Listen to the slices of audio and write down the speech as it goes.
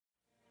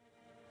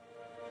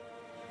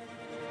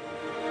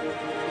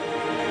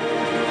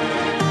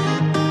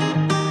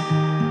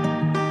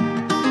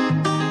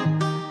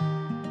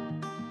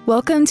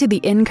Welcome to the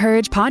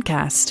Encourage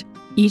podcast.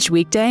 Each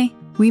weekday,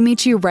 we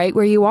meet you right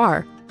where you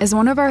are as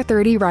one of our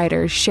 30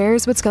 writers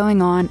shares what's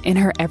going on in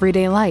her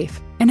everyday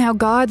life and how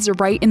God's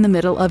right in the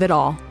middle of it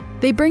all.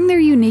 They bring their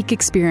unique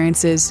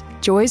experiences,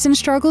 joys and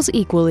struggles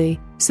equally,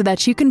 so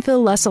that you can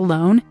feel less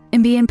alone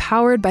and be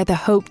empowered by the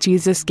hope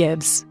Jesus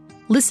gives.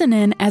 Listen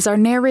in as our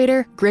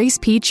narrator, Grace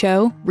P.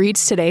 Cho,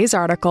 reads today's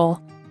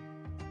article.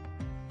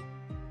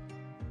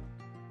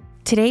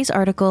 Today's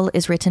article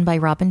is written by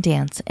Robin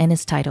Dance and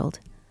is titled,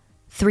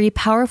 3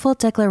 Powerful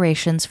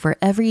Declarations for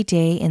Every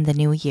Day in the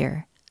New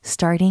Year,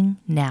 Starting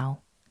Now.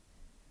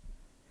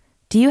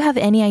 Do you have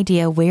any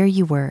idea where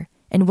you were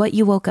and what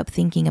you woke up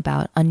thinking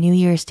about on New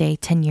Year's Day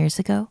 10 years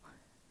ago?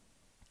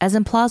 As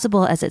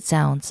implausible as it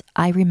sounds,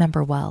 I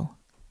remember well.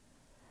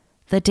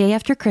 The day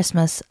after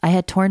Christmas, I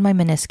had torn my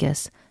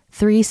meniscus,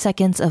 3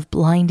 seconds of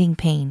blinding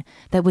pain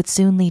that would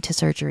soon lead to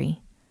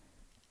surgery.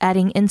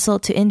 Adding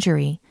insult to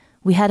injury,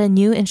 we had a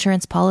new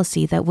insurance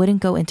policy that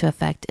wouldn't go into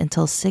effect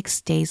until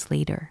 6 days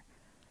later.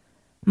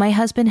 My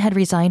husband had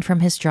resigned from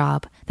his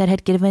job that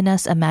had given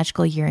us a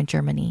magical year in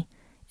Germany,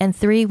 and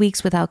 3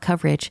 weeks without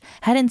coverage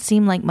hadn't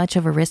seemed like much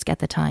of a risk at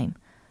the time,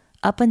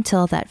 up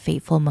until that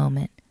fateful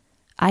moment.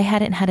 I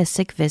hadn't had a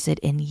sick visit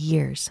in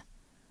years.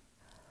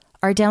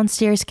 Our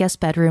downstairs guest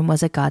bedroom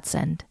was a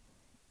godsend.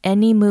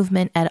 Any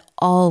movement at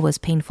all was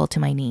painful to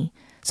my knee,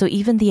 so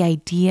even the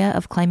idea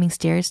of climbing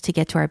stairs to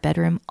get to our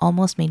bedroom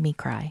almost made me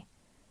cry.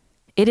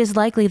 It is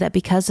likely that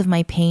because of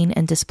my pain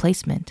and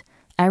displacement,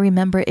 I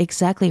remember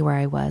exactly where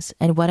I was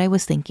and what I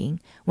was thinking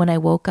when I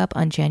woke up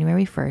on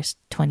January 1st,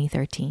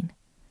 2013.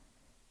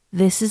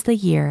 This is the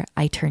year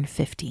I turned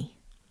 50.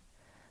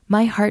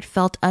 My heart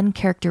felt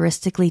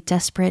uncharacteristically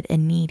desperate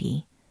and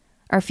needy.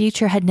 Our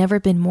future had never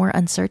been more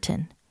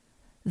uncertain.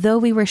 Though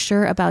we were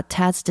sure about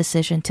Tad's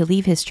decision to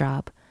leave his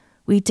job,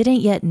 we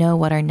didn't yet know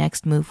what our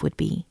next move would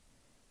be.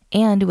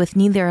 And with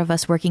neither of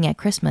us working at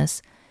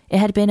Christmas, it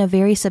had been a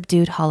very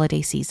subdued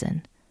holiday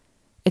season.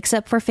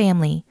 Except for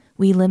family,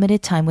 we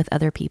limited time with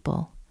other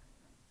people.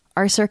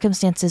 Our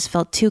circumstances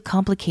felt too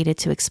complicated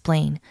to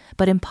explain,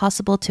 but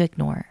impossible to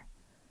ignore.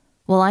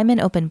 While I'm an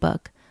open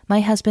book,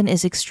 my husband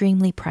is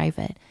extremely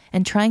private,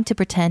 and trying to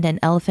pretend an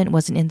elephant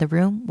wasn't in the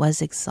room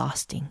was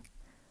exhausting.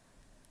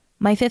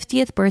 My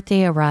 50th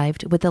birthday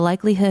arrived with the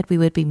likelihood we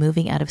would be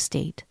moving out of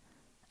state.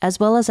 As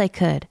well as I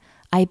could,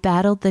 I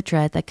battled the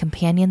dread that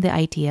companioned the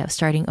idea of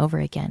starting over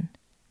again.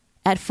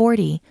 At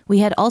 40, we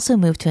had also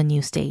moved to a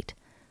new state.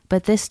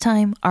 But this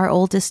time, our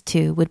oldest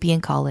 2 would be in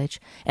college,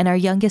 and our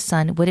youngest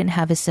son wouldn't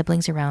have his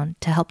siblings around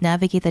to help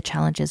navigate the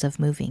challenges of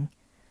moving.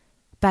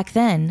 Back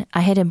then,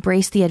 I had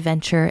embraced the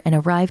adventure and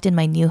arrived in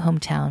my new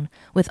hometown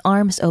with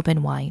arms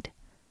open wide.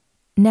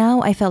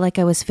 Now I felt like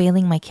I was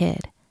failing my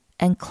kid,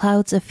 and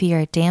clouds of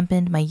fear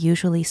dampened my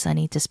usually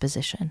sunny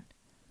disposition.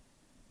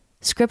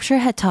 Scripture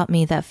had taught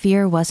me that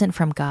fear wasn't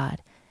from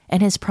God,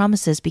 and his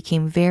promises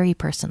became very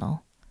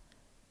personal.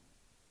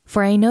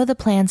 For I know the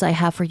plans I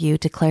have for you,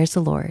 declares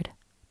the Lord,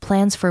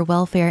 plans for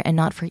welfare and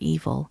not for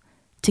evil,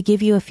 to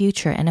give you a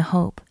future and a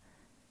hope.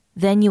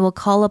 Then you will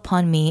call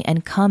upon me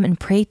and come and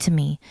pray to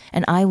me,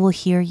 and I will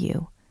hear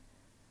you.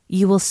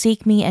 You will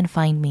seek me and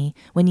find me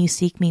when you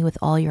seek me with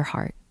all your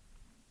heart.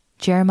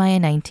 Jeremiah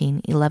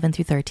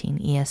 19:11-13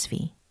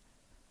 ESV.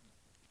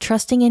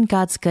 Trusting in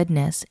God's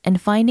goodness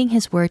and finding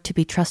his word to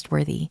be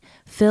trustworthy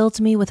filled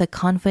me with a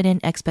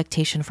confident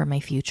expectation for my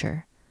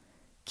future.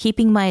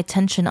 Keeping my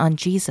attention on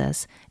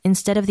Jesus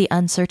instead of the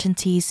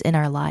uncertainties in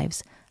our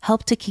lives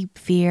helped to keep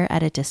fear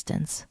at a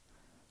distance.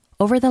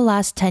 Over the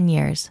last 10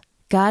 years,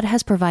 God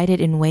has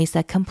provided in ways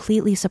that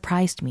completely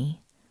surprised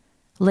me.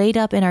 Laid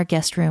up in our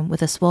guest room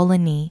with a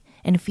swollen knee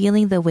and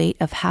feeling the weight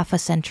of half a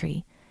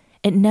century,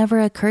 it never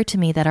occurred to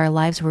me that our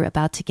lives were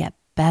about to get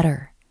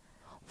better.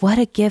 What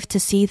a gift to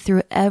see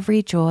through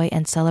every joy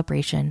and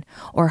celebration,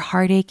 or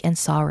heartache and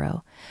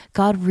sorrow.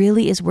 God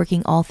really is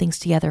working all things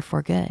together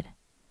for good.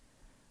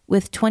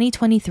 With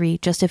 2023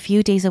 just a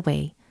few days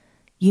away,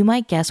 you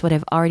might guess what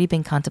I've already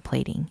been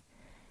contemplating.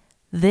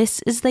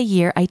 This is the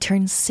year I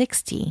turn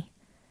 60.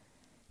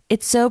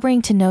 It's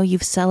sobering to know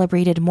you've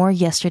celebrated more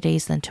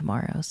yesterdays than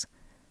tomorrows.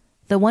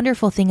 The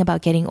wonderful thing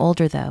about getting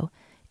older, though,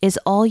 is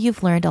all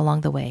you've learned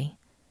along the way.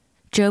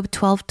 Job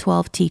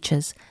 12:12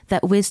 teaches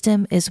that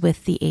wisdom is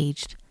with the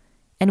aged,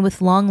 and with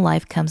long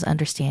life comes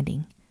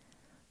understanding.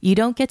 You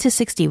don't get to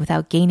 60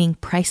 without gaining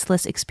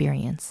priceless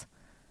experience.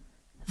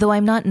 Though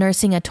I'm not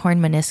nursing a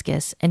torn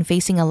meniscus and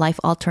facing a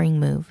life-altering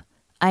move,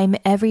 I'm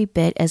every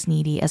bit as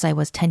needy as I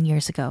was 10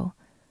 years ago.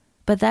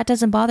 But that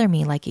doesn't bother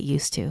me like it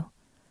used to.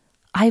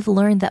 I've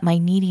learned that my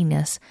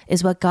neediness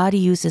is what God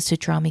uses to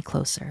draw me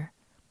closer.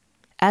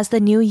 As the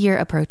new year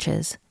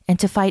approaches, and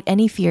to fight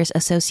any fears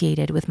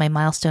associated with my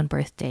milestone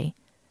birthday,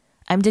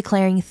 I'm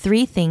declaring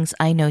 3 things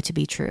I know to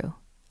be true.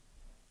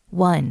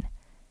 1.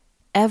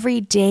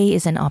 Every day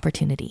is an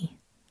opportunity.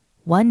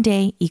 1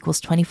 day equals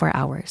 24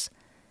 hours.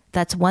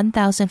 That's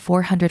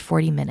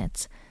 1,440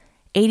 minutes,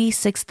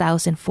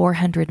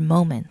 86,400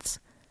 moments.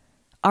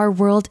 Our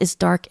world is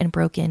dark and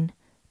broken.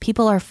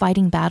 People are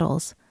fighting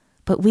battles,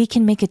 but we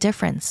can make a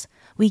difference.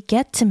 We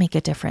get to make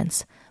a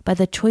difference by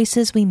the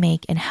choices we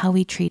make and how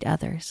we treat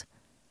others.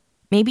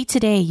 Maybe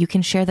today you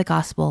can share the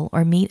gospel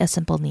or meet a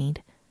simple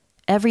need.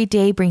 Every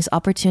day brings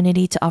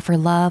opportunity to offer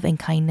love and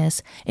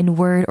kindness in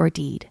word or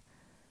deed.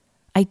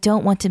 I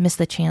don't want to miss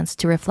the chance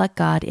to reflect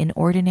God in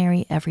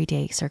ordinary,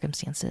 everyday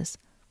circumstances.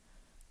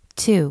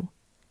 2.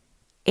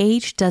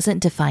 Age doesn't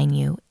define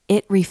you,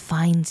 it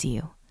refines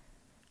you.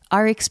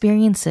 Our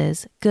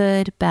experiences,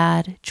 good,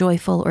 bad,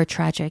 joyful, or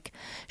tragic,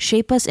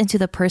 shape us into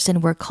the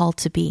person we're called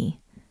to be.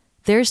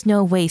 There's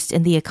no waste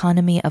in the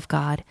economy of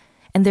God,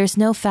 and there's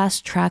no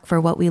fast track for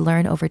what we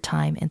learn over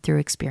time and through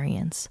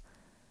experience.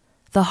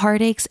 The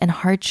heartaches and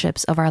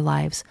hardships of our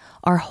lives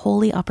are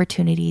holy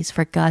opportunities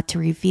for God to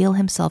reveal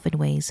himself in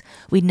ways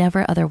we'd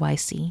never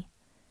otherwise see.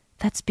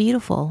 That's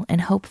beautiful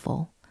and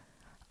hopeful.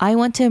 I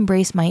want to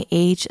embrace my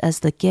age as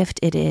the gift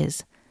it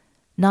is,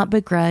 not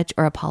begrudge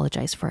or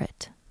apologize for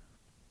it.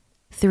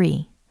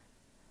 3.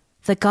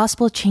 The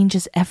gospel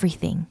changes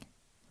everything.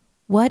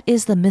 What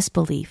is the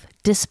misbelief,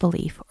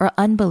 disbelief, or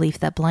unbelief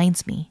that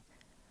blinds me?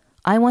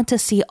 I want to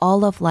see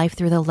all of life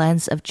through the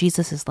lens of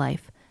Jesus'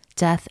 life,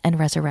 death, and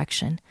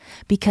resurrection,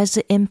 because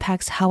it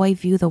impacts how I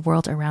view the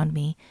world around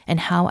me and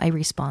how I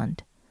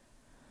respond.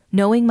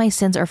 Knowing my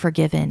sins are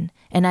forgiven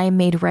and I am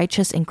made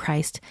righteous in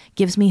Christ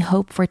gives me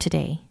hope for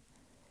today.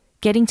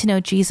 Getting to know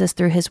Jesus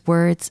through his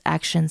words,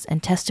 actions,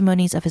 and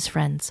testimonies of his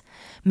friends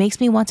makes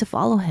me want to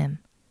follow him.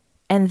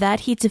 And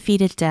that he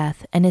defeated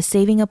death and is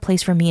saving a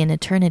place for me in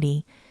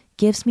eternity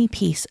gives me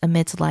peace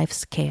amidst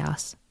life's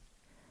chaos.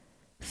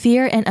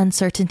 Fear and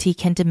uncertainty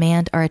can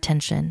demand our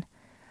attention,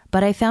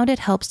 but I found it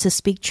helps to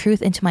speak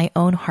truth into my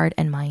own heart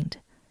and mind.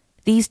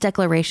 These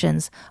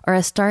declarations are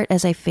a start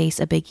as I face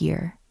a big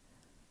year.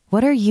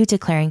 What are you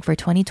declaring for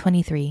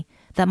 2023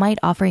 that might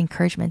offer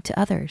encouragement to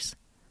others?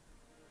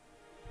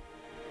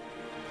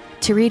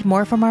 To read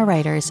more from our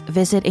writers,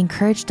 visit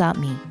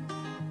encourage.me.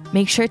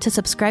 Make sure to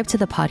subscribe to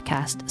the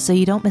podcast so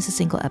you don't miss a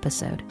single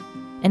episode.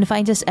 And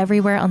find us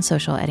everywhere on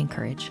social at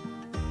Encourage.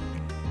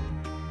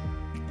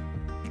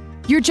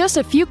 You're just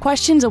a few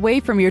questions away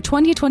from your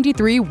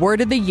 2023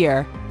 Word of the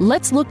Year.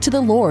 Let's look to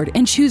the Lord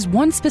and choose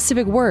one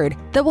specific word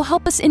that will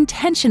help us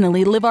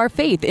intentionally live our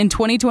faith in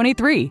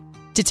 2023.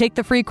 To take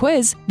the free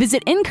quiz,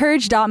 visit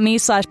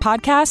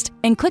encourage.me/podcast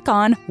and click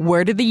on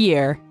Word of the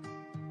Year.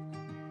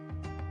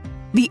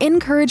 The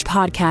Encourage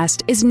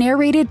podcast is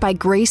narrated by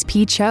Grace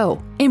P.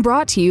 Cho and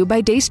brought to you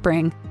by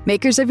Dayspring,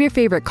 makers of your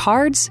favorite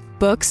cards,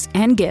 books,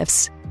 and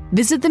gifts.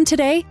 Visit them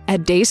today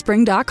at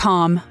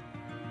dayspring.com.